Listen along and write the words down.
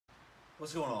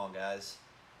What's going on, guys?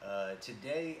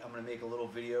 Today I'm going to make a little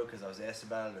video because I was asked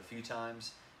about it a few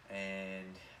times,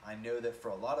 and I know that for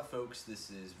a lot of folks this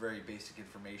is very basic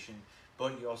information,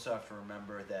 but you also have to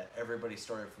remember that everybody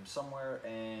started from somewhere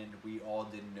and we all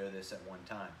didn't know this at one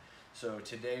time. So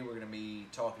today we're going to be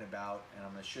talking about, and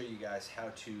I'm going to show you guys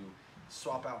how to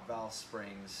swap out valve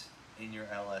springs in your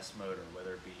LS motor,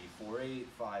 whether it be 4.8,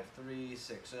 5.3,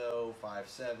 6.0,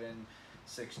 5.7,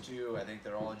 6.2. I think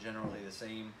they're all generally the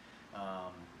same.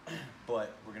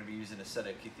 But we're going to be using a set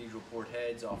of cathedral port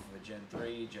heads off of a Gen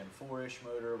 3, Gen 4-ish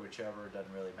motor, whichever, it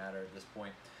doesn't really matter at this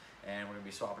point. And we're going to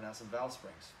be swapping out some valve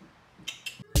springs.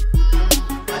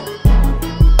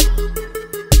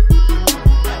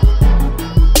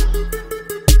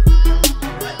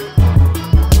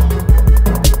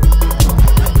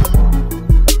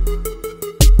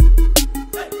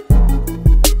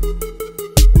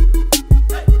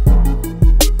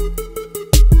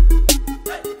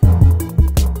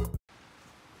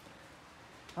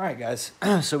 Alright guys,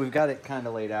 so we've got it kind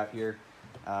of laid out here.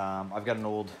 I've got an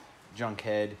old junk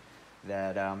head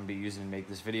that I'm going to be using to make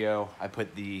this video. I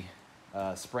put the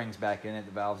springs back in it,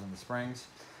 the valves and the springs.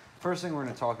 First thing we're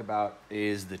going to talk about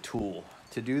is the tool.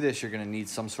 To do this, you're going to need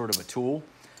some sort of a tool.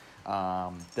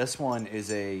 This one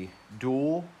is a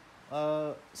dual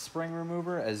spring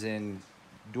remover, as in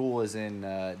dual as in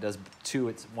does two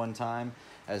at one time,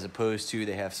 as opposed to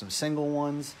they have some single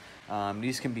ones.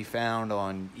 These can be found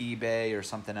on eBay or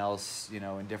something else, you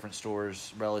know, in different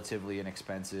stores, relatively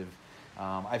inexpensive.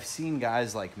 I've seen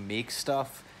guys like make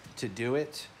stuff to do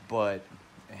it, but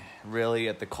really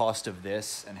at the cost of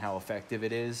this and how effective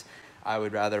it is, I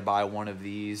would rather buy one of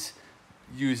these,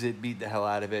 use it, beat the hell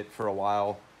out of it for a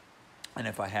while, and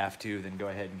if I have to, then go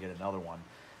ahead and get another one.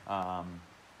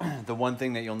 The one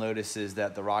thing that you'll notice is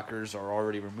that the rockers are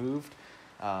already removed,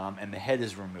 and the head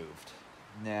is removed.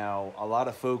 Now, a lot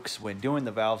of folks, when doing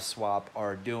the valve swap,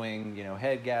 are doing, you know,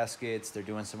 head gaskets. They're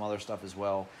doing some other stuff as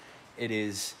well. It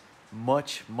is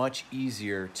much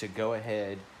easier to go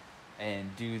ahead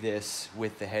and do this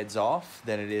with the heads off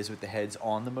than it is with the heads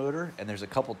on the motor. And there's a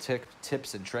couple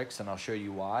tips and tricks, and I'll show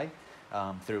you why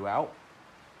throughout.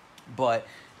 But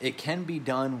it can be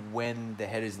done when the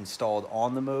head is installed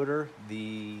on the motor.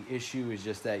 The issue is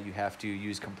just that you have to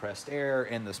use compressed air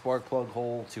in the spark plug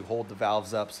hole to hold the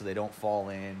valves up so they don't fall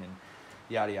in, and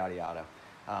yada yada yada.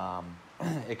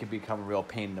 It can become a real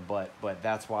pain in the butt, but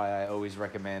that's why I always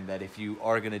recommend that if you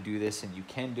are going to do this and you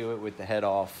can do it with the head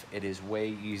off, it is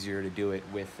way easier to do it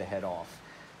with the head off.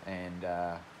 And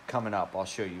coming up, I'll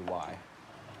show you why.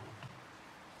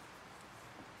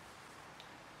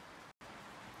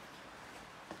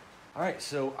 All right,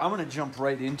 so I'm going to jump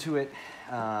right into it.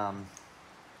 Now,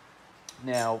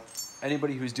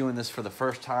 anybody who's doing this for the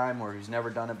first time or who's never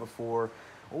done it before,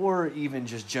 or even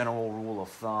just general rule of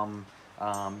thumb,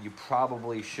 you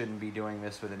probably shouldn't be doing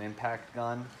this with an impact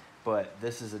gun, but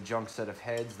this is a junk set of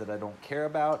heads that I don't care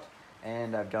about,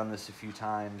 and I've done this a few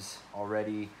times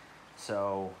already,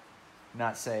 so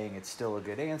not saying it's still a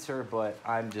good answer, but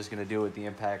I'm just going to do it with the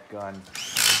impact gun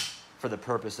for the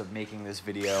purpose of making this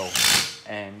video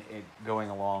and it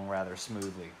going along rather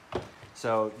smoothly.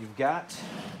 So you've got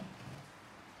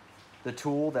the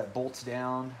tool that bolts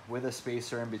down with a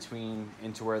spacer in between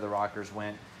into where the rockers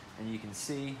went, and you can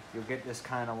see you'll get this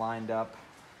kind of lined up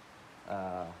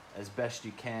as best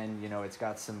you can. You know, it's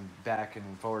got some back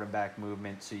and forward and back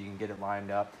movement, so you can get it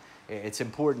lined up. It's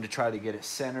important to try to get it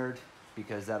centered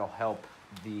because that'll help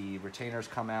the retainers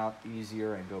come out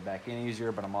easier and go back in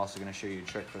easier, but I'm also going to show you a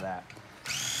trick for that.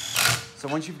 So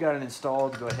once you've got it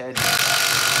installed, go ahead and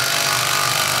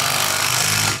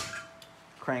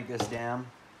crank this down.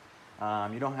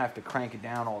 You don't have to crank it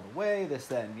down all the way, this,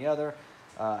 that, and the other,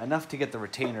 enough to get the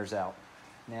retainers out.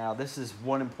 Now, this is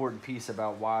one important piece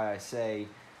about why I say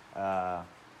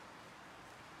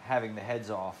having the heads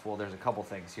off. Well, there's a couple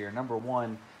things here. Number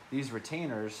one, these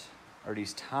retainers are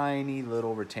these tiny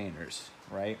little retainers,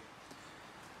 right?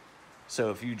 So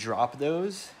if you drop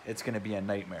those, it's going to be a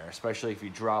nightmare, especially if you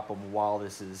drop them while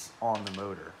this is on the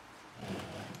motor.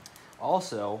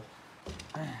 Also,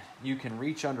 you can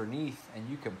reach underneath and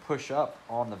you can push up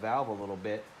on the valve a little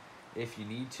bit if you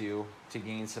need to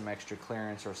gain some extra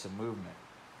clearance or some movement.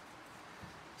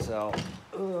 So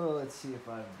let's see if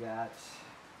I've got,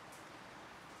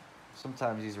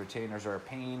 sometimes these retainers are a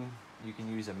pain. You can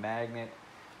use a magnet.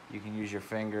 You can use your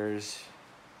fingers.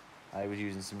 I was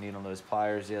using some needle nose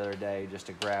pliers the other day just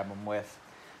to grab them with.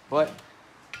 But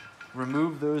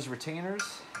remove those retainers.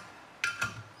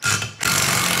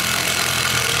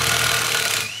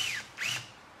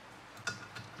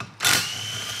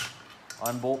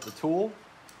 Unbolt the tool.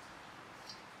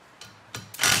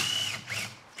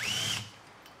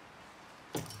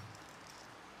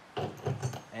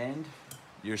 end,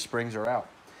 your springs are out.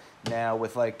 Now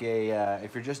with like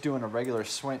if you're just doing a regular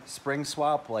spring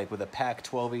swap, like with a pack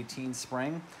 1218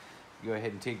 spring, you go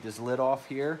ahead and take this lid off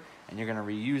here, and you're gonna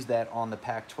reuse that on the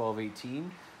pack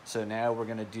 1218. So now we're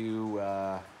gonna do,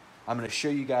 I'm gonna show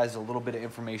you guys a little bit of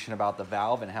information about the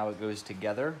valve and how it goes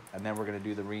together, and then we're gonna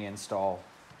do the reinstall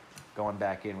going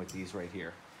back in with these right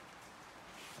here.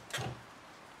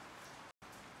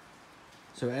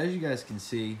 So as you guys can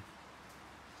see,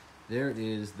 there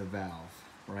is the valve,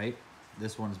 right?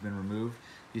 This one's been removed.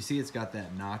 You see it's got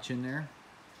that notch in there,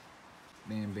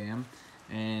 bam, bam,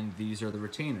 and these are the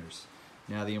retainers.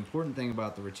 Now the important thing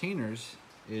about the retainers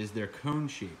is they're cone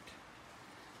shaped.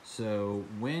 So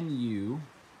when you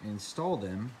install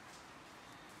them,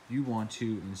 you want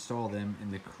to install them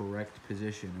in the correct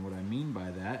position. And what I mean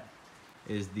by that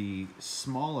is the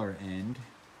smaller end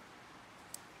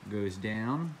goes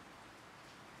down.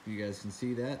 You guys can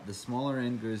see that. The smaller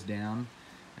end goes down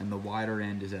and the wider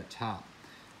end is at top.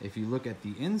 If you look at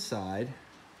the inside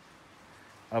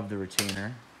of the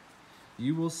retainer,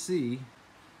 you will see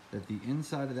that the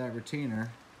inside of that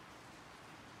retainer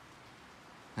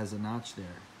has a notch there.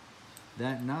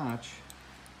 That notch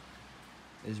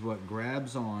is what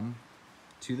grabs on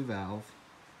to the valve,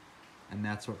 and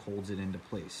that's what holds it into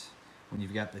place. When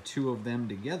you've got the two of them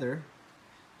together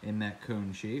in that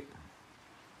cone shape,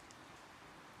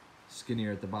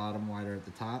 skinnier at the bottom, wider at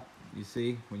the top, you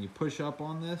see when you push up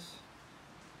on this,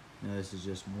 now this is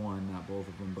just one, not both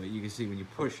of them, but you can see when you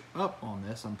push up on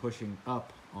this, I'm pushing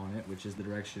up on it, which is the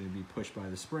direction to be pushed by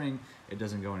the spring, it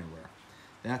doesn't go anywhere.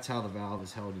 That's how the valve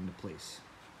is held into place.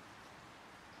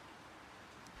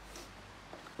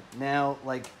 Now,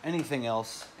 like anything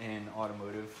else in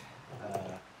automotive,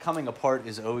 coming apart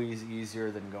is always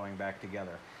easier than going back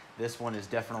together. This one is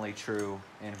definitely true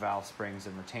in valve springs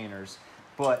and retainers,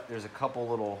 but there's a couple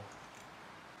little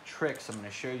tricks I'm going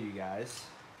to show you guys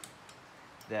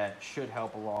that should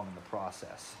help along in the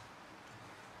process.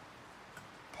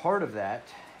 Part of that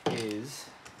is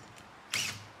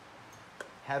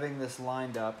having this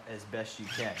lined up as best you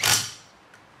can.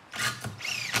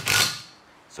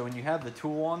 So when you have the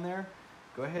tool on there,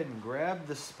 go ahead and grab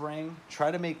the spring,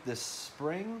 try to make the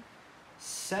spring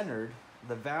centered,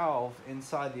 the valve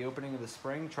inside the opening of the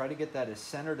spring, try to get that as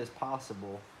centered as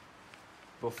possible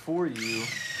before you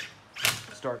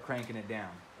start cranking it down,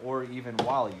 or even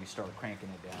while you start cranking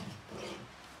it down.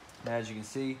 Now, as you can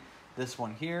see, this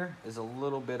one here is a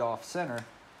little bit off center,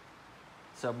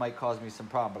 so it might cause me some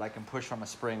problem, but I can push on a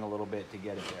spring a little bit to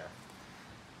get it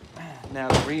there. Now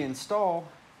to reinstall,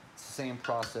 it's the same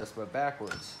process but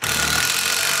backwards.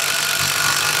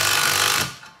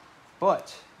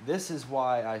 But this is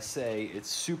why I say it's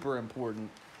super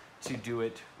important to do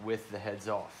it with the heads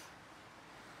off,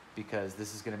 because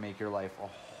this is going to make your life a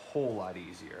whole lot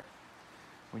easier.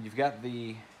 When you've got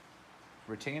the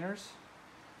retainers,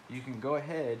 you can go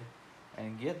ahead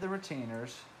and get the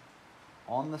retainers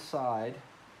on the side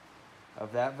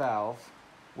of that valve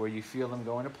where you feel them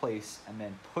go into place, and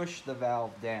then push the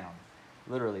valve down.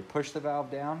 Literally push the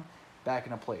valve down, back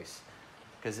into place.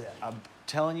 Because I'm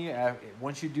telling you,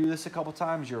 once you do this a couple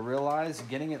times, you'll realize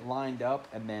getting it lined up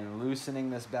and then loosening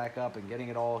this back up and getting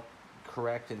it all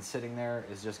correct and sitting there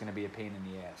is just going to be a pain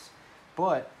in the ass.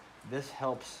 But this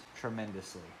helps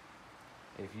tremendously.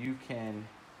 If you can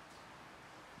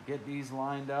get these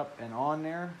lined up and on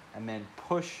there, and then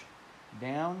push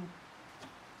down,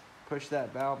 push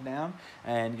that valve down,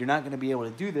 and you're not going to be able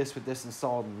to do this with this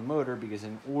installed in the motor, because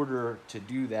in order to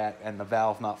do that and the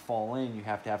valve not fall in, you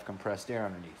have to have compressed air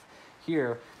underneath.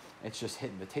 Here, it's just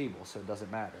hitting the table, so it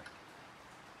doesn't matter.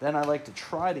 Then I like to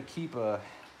try to keep a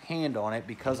hand on it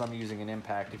because I'm using an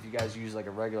impact. If you guys use like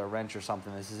a regular wrench or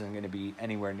something, this isn't going to be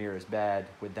anywhere near as bad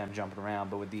with them jumping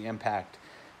around, but with the impact,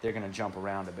 they're going to jump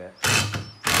around a bit.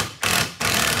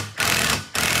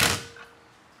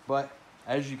 But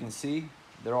as you can see,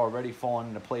 they're already falling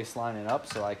into place, lining up,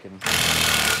 so I can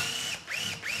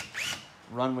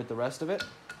run with the rest of it.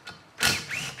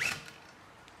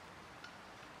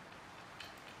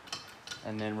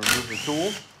 And then remove the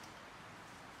tool.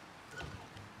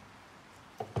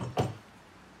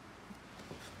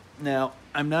 Now,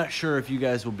 I'm not sure if you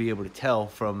guys will be able to tell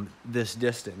from this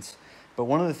distance, but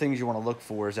one of the things you want to look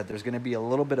for is that there's going to be a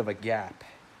little bit of a gap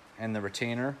in the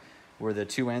retainer where the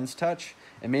two ends touch.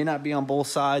 It may not be on both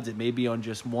sides, it may be on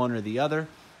just one or the other,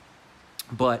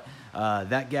 but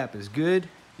that gap is good.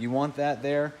 You want that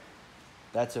there.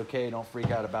 That's okay, don't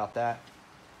freak out about that.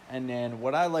 And then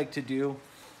what I like to do,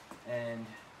 and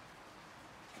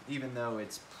even though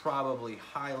it's probably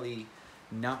highly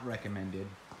not recommended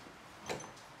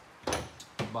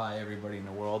by everybody in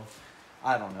the world,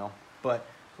 I don't know, but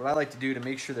what I like to do to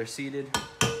make sure they're seated,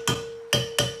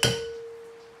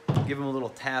 give them a little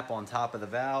tap on top of the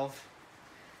valve.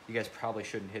 You guys probably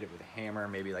shouldn't hit it with a hammer,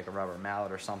 maybe like a rubber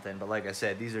mallet or something. But like I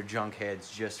said, these are junk heads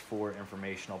just for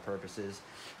informational purposes.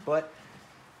 But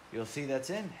you'll see that's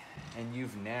in, and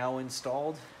you've now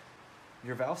installed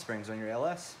your valve springs on your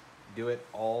LS. Do it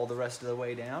all the rest of the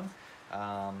way down.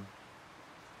 And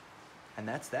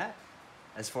that's that.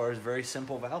 As far as very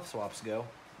simple valve swaps go,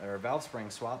 or valve spring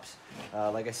swaps,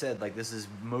 like I said, like this is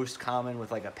most common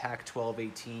with like a Pack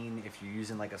 1218 if you're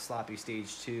using like a sloppy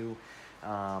stage 2.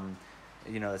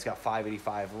 You know, it's got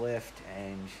 585 lift,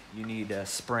 and you need a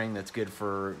spring that's good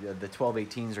for, the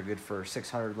 1218s are good for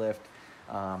 600 lift.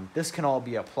 This can all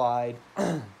be applied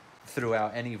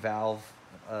throughout any valve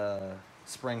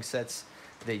spring sets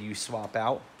that you swap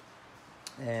out.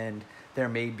 And there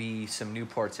may be some new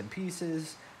parts and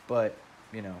pieces, but,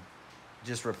 you know,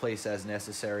 just replace as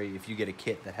necessary if you get a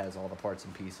kit that has all the parts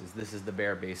and pieces. This is the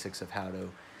bare basics of how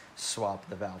to swap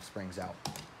the valve springs out.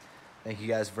 Thank you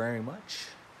guys very much.